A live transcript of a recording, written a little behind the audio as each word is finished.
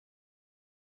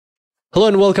Hello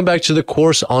and welcome back to the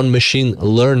course on machine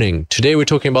learning. Today we're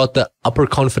talking about the upper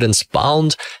confidence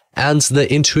bound and the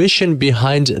intuition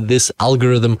behind this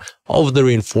algorithm of the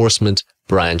reinforcement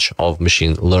branch of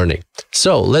machine learning.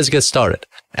 So let's get started.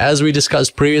 As we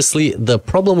discussed previously, the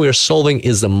problem we are solving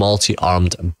is the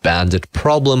multi-armed bandit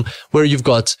problem, where you've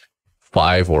got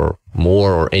 5 or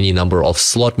more or any number of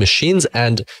slot machines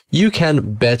and you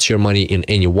can bet your money in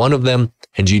any one of them,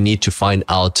 and you need to find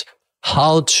out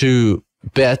how to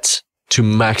bet to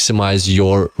maximize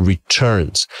your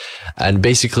returns. And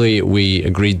basically we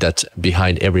agreed that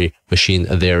behind every machine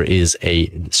there is a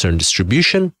certain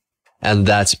distribution, and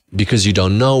that's because you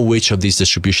don't know which of these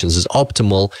distributions is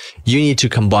optimal. You need to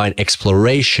combine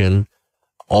exploration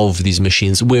of these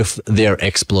machines with their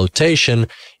exploitation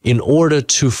in order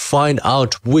to find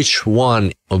out which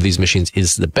one of these machines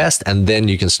is the best, and then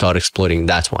you can start exploiting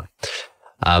that one.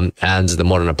 And the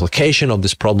modern application of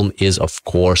this problem is, of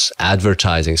course,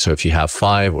 advertising. So if you have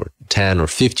 5 or 10 or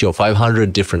 50 or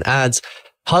 500 different ads,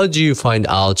 how do you find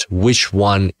out which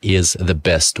one is the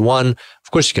best one?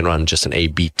 Of course, you can run just an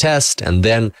A/B test and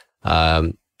then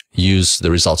use the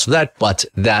results of that, but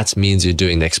that means you're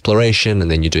doing the exploration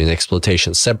and then you're doing the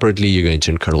exploitation separately. You're going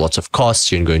to incur lots of costs.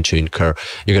 You're going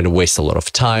to waste a lot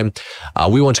of time.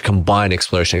 We want to combine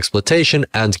exploration and exploitation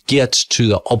and get to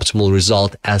the optimal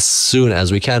result as soon as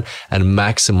we can and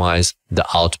maximize the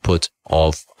output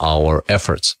of our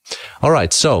efforts. All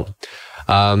right, so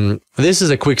this is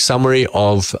a quick summary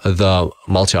of the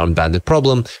multi-armed bandit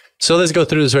problem. So let's go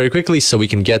through this very quickly so we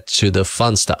can get to the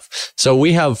fun stuff. So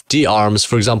we have D-arms.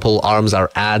 For example, arms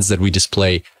are ads that we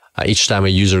display each time a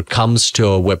user comes to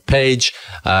a web page.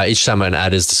 Each time an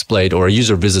ad is displayed or a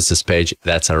user visits this page,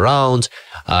 that's a round.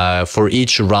 For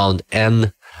each round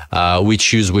n, we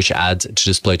choose which ad to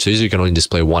display to user. You can only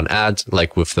display one ad,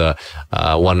 like with the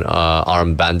one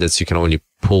arm bandits, you can only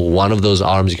pull one of those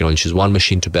arms. You can only choose one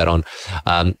machine to bet on.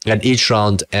 At each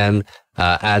round n,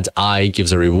 ad I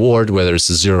gives a reward, whether it's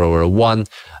a 0 or a 1,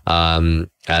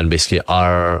 and basically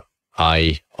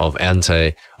Ri of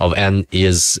n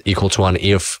is equal to 1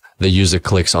 if the user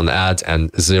clicks on the ad,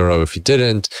 and 0 if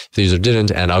the user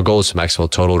didn't, and our goal is to maximize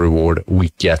total reward we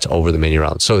get over the many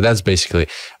rounds. So that's basically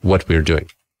what we're doing.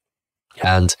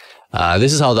 And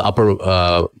this is how the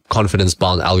upper confidence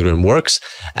bound algorithm works.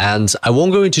 And I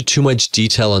won't go into too much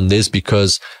detail on this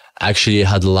because actually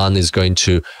Hadlan is going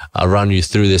to run you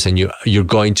through this, and you're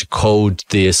going to code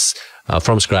this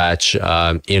from scratch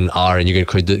in R, and you're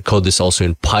going to code this also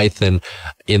in Python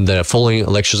in the following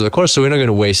lectures of the course. So we're not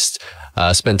going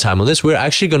to spend time on this. We're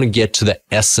actually going to get to the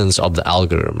essence of the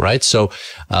algorithm, right? So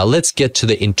let's get to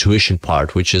the intuition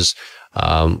part, which is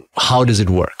how does it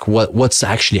work? What's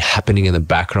actually happening in the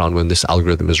background when this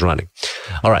algorithm is running?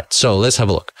 All right, so let's have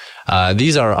a look.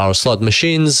 These are our slot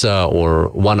machines or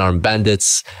one-arm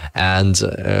bandits, and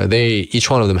each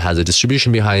one of them has a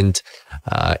distribution behind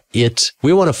it.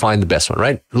 We want to find the best one,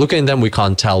 right? Looking at them, we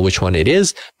can't tell which one it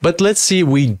is, but let's see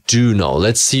we do know.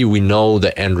 Let's see we know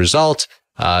the end result.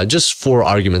 Just for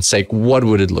argument's sake, what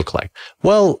would it look like?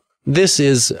 Well, this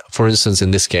is, for instance,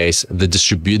 in this case,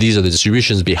 these are the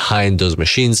distributions behind those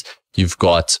machines. You've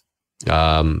got,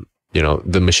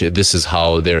 the machine. This is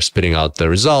how they're spitting out the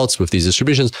results with these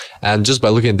distributions. And just by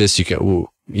looking at this,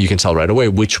 you can tell right away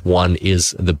which one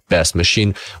is the best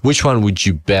machine. Which one would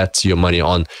you bet your money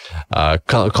on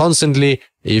constantly?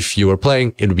 If you were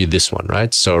playing, it would be this one,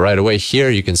 right? So right away here,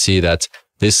 you can see that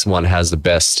this one has the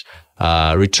best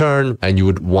return, and you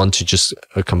would want to just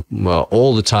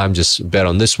all the time just bet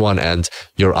on this one, and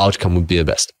your outcome would be the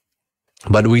best.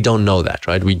 But we don't know that,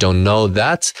 right? We don't know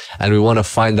that, and we want to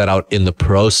find that out in the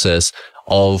process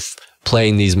of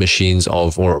playing these machines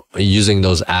or using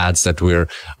those ads that we're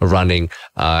running,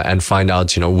 and find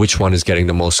out, which one is getting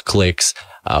the most clicks.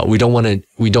 We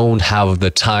don't have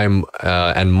the time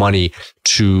and money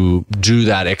to do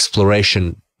that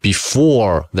exploration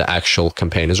before the actual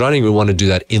campaign is running. We want to do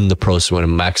that in the process. We want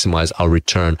to maximize our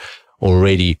return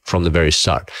already from the very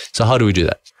start. So how do we do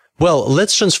that? Well,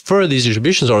 let's transfer these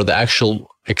distributions or the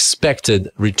actual expected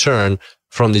return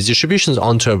from these distributions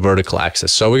onto a vertical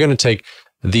axis. So we're going to take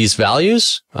these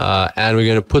values and we're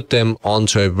going to put them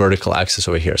onto a vertical axis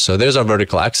over here. So there's our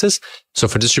vertical axis. So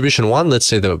for distribution 1, let's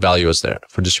say the value was there.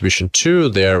 For distribution 2,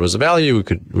 there was a value.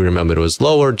 We remember it was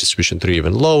lower. Distribution 3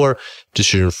 even lower.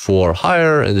 Distribution 4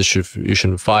 higher, and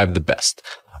distribution 5 the best.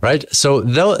 Right? So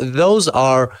those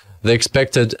are the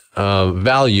expected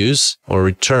values or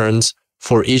returns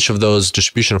for each of those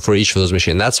distribution for each of those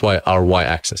machines. That's why our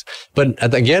y-axis. But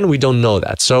again, we don't know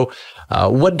that. So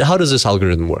how does this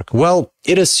algorithm work? Well,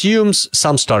 it assumes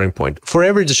some starting point. For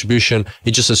every distribution,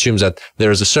 it just assumes that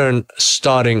there is a certain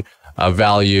starting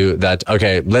value that,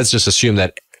 okay, let's just assume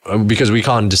that because we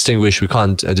can't distinguish, we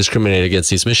can't discriminate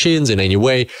against these machines in any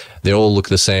way, they all look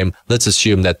the same. Let's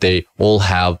assume that they all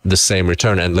have the same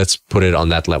return, and let's put it on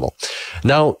that level.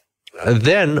 Now,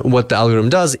 then what the algorithm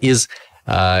does is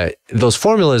those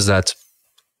formulas that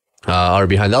are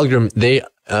behind the algorithm, they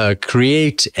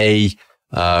create a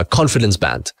confidence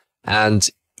band, and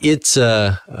it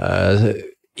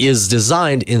is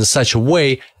designed in such a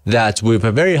way that with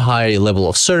a very high level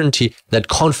of certainty, that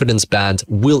confidence band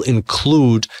will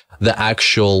include the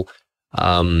actual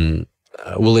return,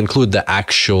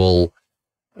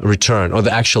 or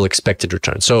the actual expected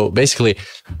return. So basically,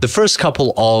 the first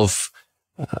couple of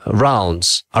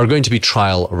rounds are going to be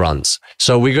trial runs.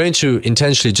 So we're going to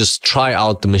intentionally just try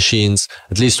out the machines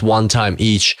at least one time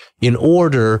each in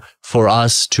order for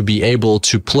us to be able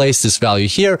to place this value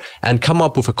here and come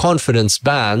up with a confidence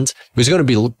band, which is going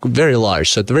to be very large.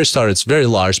 So at the very start, it's very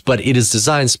large, but it is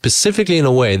designed specifically in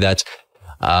a way that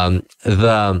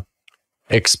the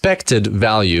expected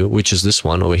value, which is this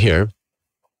one over here,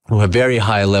 with a very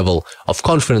high level of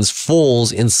confidence,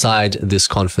 falls inside this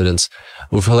confidence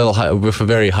with a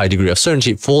very high degree of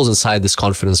certainty, falls inside this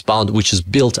confidence bound, which is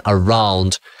built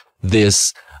around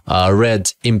this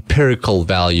red empirical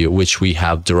value which we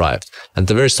have derived. And at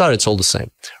the very start, it's all the same,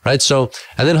 right? So,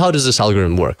 and then how does this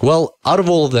algorithm work? Well, out of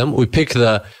all of them, we pick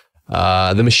the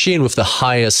machine with the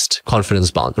highest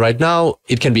confidence bound. Right now,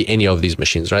 it can be any of these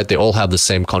machines, right? They all have the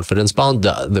same confidence bound.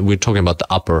 We're talking about the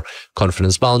upper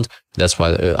confidence bound. That's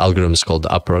why the algorithm is called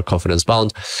the upper confidence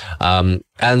bound.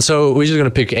 And so we're just going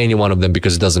to pick any one of them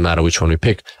because it doesn't matter which one we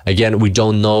pick. Again, we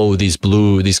don't know these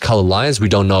color lines. We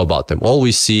don't know about them. All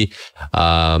we see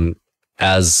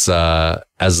as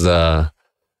the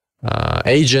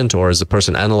agent or as the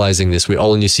person analyzing this, we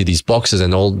only see these boxes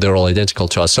and they're all identical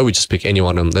to us. So we just pick any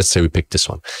one of them. Let's say we pick this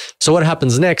one. So what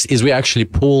happens next is we actually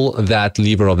pull that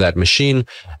lever of that machine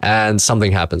and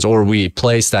something happens, or we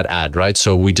place that ad, right?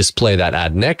 So we display that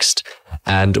ad next,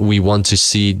 and we want to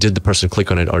see, did the person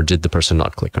click on it or did the person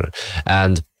not click on it?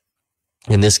 And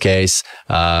in this case,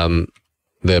 the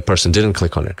person didn't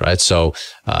click on it, right? So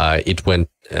it went,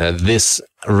 this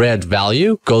red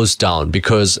value goes down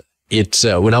because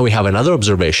now we have another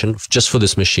observation just for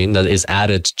this machine that is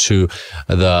added to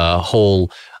the whole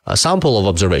sample of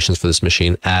observations for this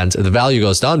machine, and the value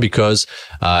goes down because,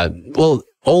 well,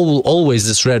 always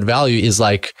this red value is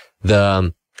like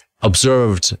the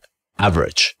observed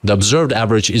average. The observed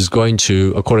average is going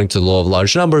to, according to the law of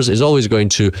large numbers, is always going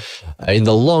to, in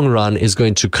the long run, is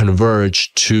going to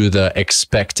converge to the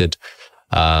expected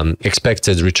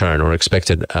return or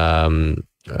expected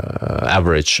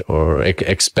average or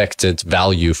expected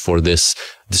value for this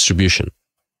distribution.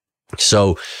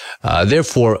 So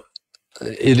therefore,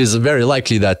 it is very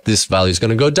likely that this value is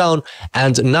going to go down.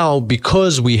 And now,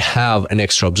 because we have an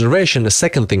extra observation, the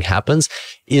second thing happens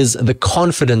is the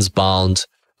confidence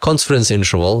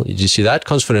interval. Did you see that?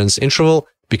 Confidence interval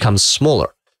becomes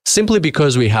smaller. Simply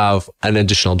because we have an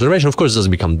additional observation. Of course, it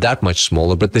doesn't become that much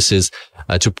smaller, but this is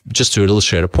just to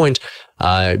illustrate a point.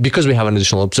 Because we have an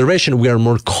additional observation, we are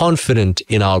more confident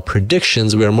in our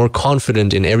predictions. We are more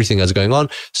confident in everything that's going on.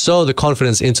 So the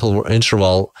confidence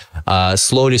interval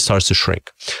slowly starts to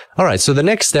shrink. All right. So the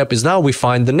next step is now we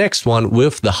find the next one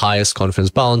with the highest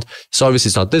confidence bound. So obviously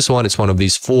it's not this one. It's one of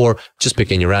these four. Just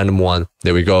pick any random one.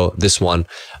 There we go. This one.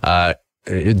 Do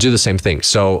the same thing.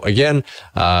 So again,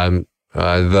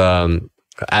 the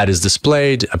ad is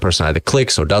displayed, a person either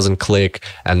clicks or doesn't click,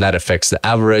 and that affects the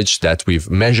average that we've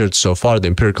measured so far, the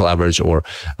empirical average, or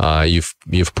you've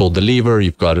pulled the lever,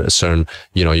 you've got a certain,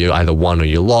 you either won or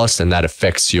you lost, and that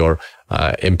affects your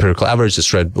empirical average,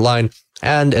 this red line.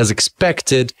 And as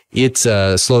expected, it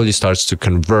slowly starts to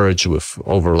converge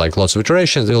over like lots of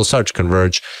iterations. It'll start to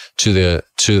converge to the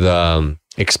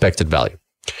expected value.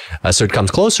 So it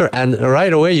comes closer, and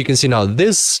right away you can see now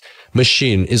this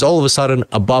machine is all of a sudden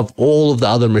above all of the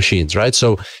other machines, right?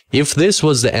 So if this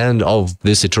was the end of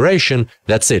this iteration,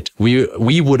 that's it.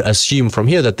 We would assume from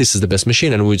here that this is the best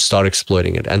machine, and we'd start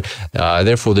exploiting it, and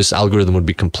therefore this algorithm would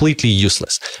be completely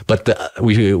useless. But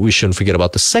we shouldn't forget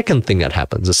about the second thing that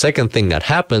happens. The second thing that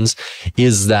happens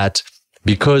is that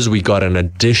because we got an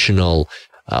additional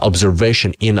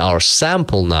observation in our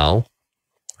sample now,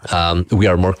 we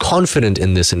are more confident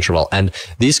in this interval, and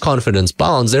these confidence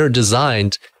bounds, they're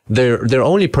designed, their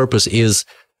only purpose is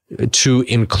to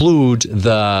include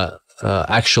the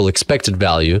actual expected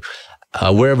value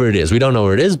wherever it is. We don't know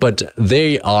where it is, but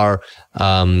they are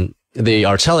they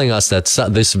are telling us that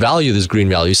this value, this green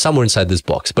value, is somewhere inside this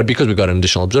box. But because we got an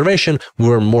additional observation,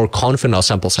 we're more confident. Our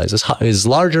sample size is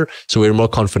larger, so we're more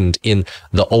confident in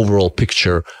the overall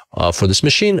picture for this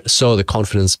machine. So the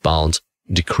confidence bound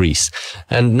decrease.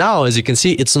 And now, as you can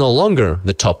see, it's no longer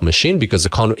the top machine because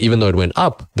even though it went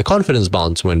up, the confidence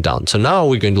bounds went down. So now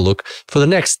we're going to look for the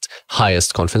next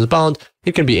highest confidence bound.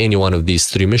 It can be any one of these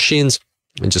three machines,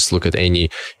 and just look at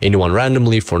anyone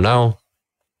randomly for now.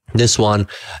 This one,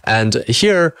 and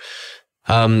here,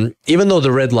 even though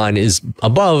the red line is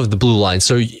above the blue line,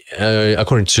 so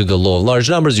according to the law of large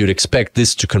numbers, you'd expect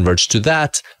this to converge to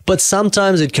that, but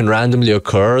sometimes it can randomly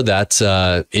occur that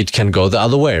it can go the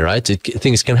other way, right?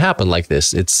 Things can happen like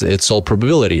this. It's all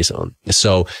probabilities.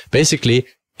 So basically,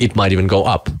 it might even go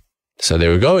up. So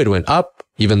there we go. It went up,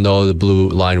 even though the blue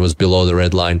line was below the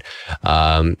red line.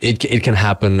 It can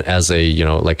happen as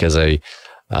a,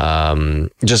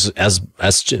 just as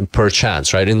per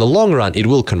chance, right? In the long run, it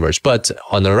will converge, but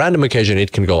on a random occasion,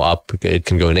 it can go up, it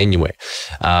can go in any way.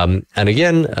 And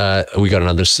again, we got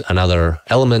another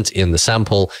element in the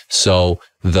sample. So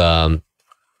the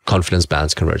confidence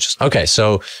bands converges. Okay,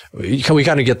 so we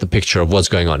kind of get the picture of what's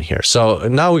going on here. So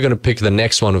now we're going to pick the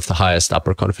next one with the highest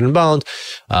upper confidence bound.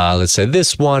 Let's say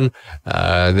this one.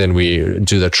 Then we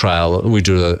do the trial. We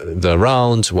do the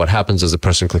round. What happens is the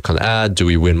person click on add. Do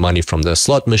we win money from the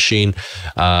slot machine?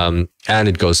 And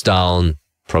it goes down.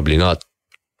 Probably not.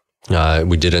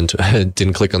 We didn't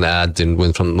click on the ad. Didn't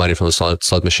win money from the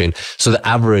slot machine. So the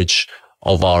average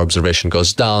of our observation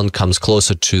goes down, comes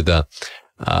closer to the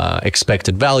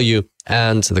expected value,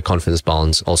 and the confidence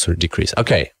bounds also decrease.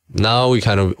 Okay, now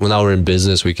we're in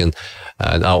business. We can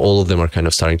now all of them are kind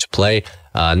of starting to play.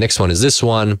 Next one is this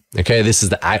one. Okay, this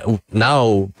is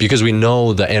now because we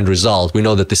know the end result, we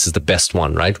know that this is the best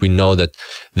one, right? We know that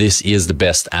this is the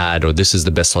best ad or this is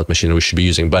the best slot machine we should be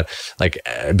using. But like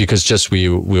because just we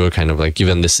were kind of like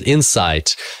given this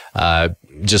insight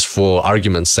just for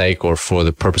argument's sake or for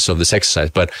the purpose of this exercise.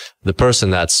 But the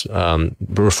person that's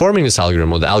performing this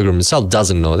algorithm or the algorithm itself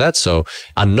doesn't know that. So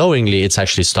unknowingly, it's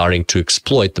actually starting to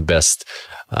exploit the best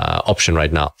option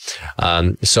right now.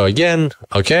 So again,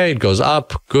 okay, it goes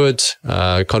up, good.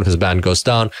 Confidence band goes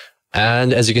down.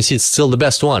 And as you can see, it's still the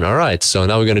best one. All right. So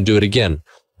now we're going to do it again.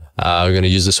 We're going to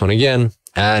use this one again.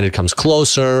 And it comes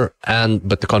closer,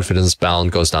 but the confidence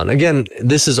bound goes down. Again,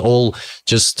 this is all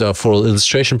just for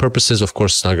illustration purposes. Of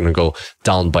course, it's not going to go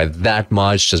down by that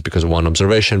much just because of one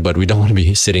observation, but we don't want to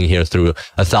be sitting here through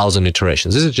 1,000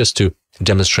 iterations. This is just to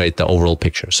demonstrate the overall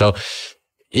picture. So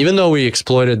even though we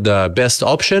exploited the best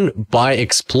option, by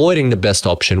exploiting the best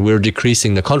option, we're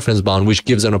decreasing the confidence bound, which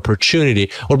gives an opportunity,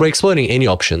 or by exploiting any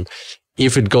option,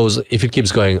 if it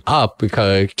keeps going up,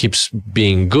 because it keeps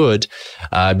being good,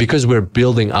 because we're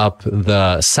building up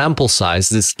the sample size,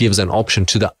 this gives an option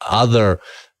to the other,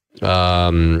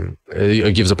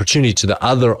 it gives opportunity to the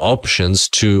other options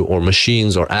or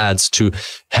machines or ads to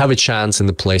have a chance in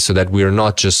the play, so that we're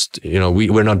not just,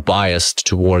 we're not biased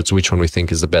towards which one we think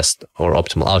is the best or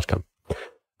optimal outcome,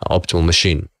 optimal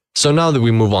machine. So now that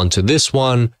we move on to this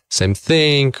one, same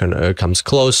thing, comes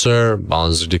closer,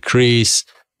 bounds decrease.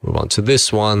 Move on to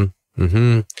this one,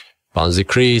 bounds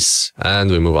decrease, and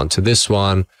we move on to this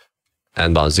one,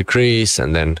 and bounds decrease,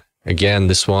 and then again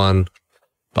this one,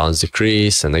 bounds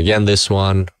decrease, and again this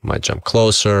one, might jump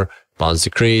closer, bounds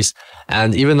decrease.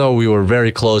 And even though we were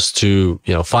very close to,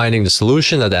 finding the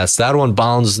solution that's that one,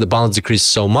 the bounds decrease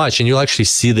so much, and you'll actually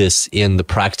see this in the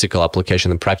practical application,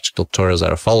 the practical tutorials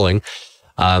that are following,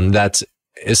 that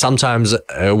sometimes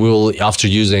we'll, after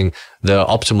using the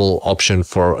optimal option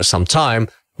for some time,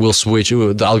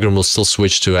 the algorithm will still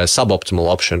switch to a suboptimal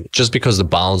option just because the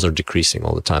bounds are decreasing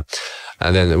all the time.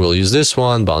 And then we'll use this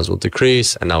one, bounds will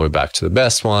decrease, and now we're back to the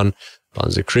best one,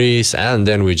 bounds decrease, and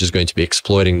then we're just going to be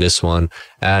exploiting this one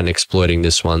and exploiting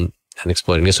this one and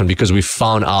exploiting this one because we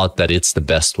found out that it's the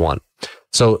best one.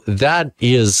 So that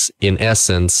is, in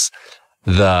essence,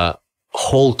 the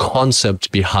whole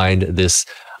concept behind this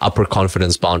upper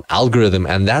confidence bound algorithm,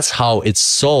 and that's how it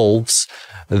solves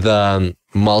the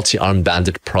multi-arm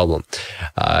bandit problem.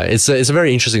 It's a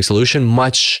very interesting solution,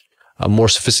 much more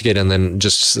sophisticated than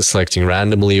just selecting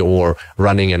randomly or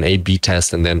running an A/B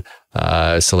test and then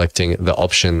selecting the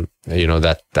option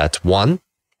that won.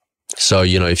 So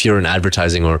if you're in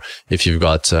advertising, or if you've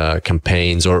got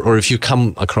campaigns, or if you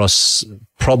come across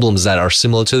problems that are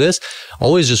similar to this,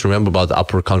 always just remember about the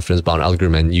upper confidence bound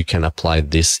algorithm, and you can apply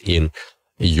this in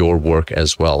your work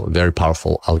as well. Very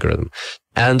powerful algorithm.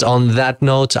 And on that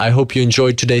note, I hope you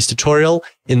enjoyed today's tutorial.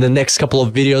 In the next couple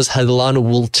of videos, Hadelan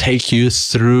will take you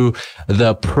through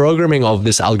the programming of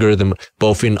this algorithm,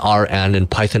 both in R and in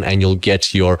Python, and you'll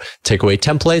get your takeaway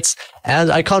templates. And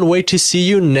I can't wait to see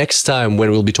you next time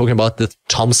when we'll be talking about the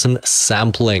Thompson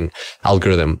sampling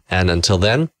algorithm. And until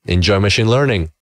then, enjoy machine learning.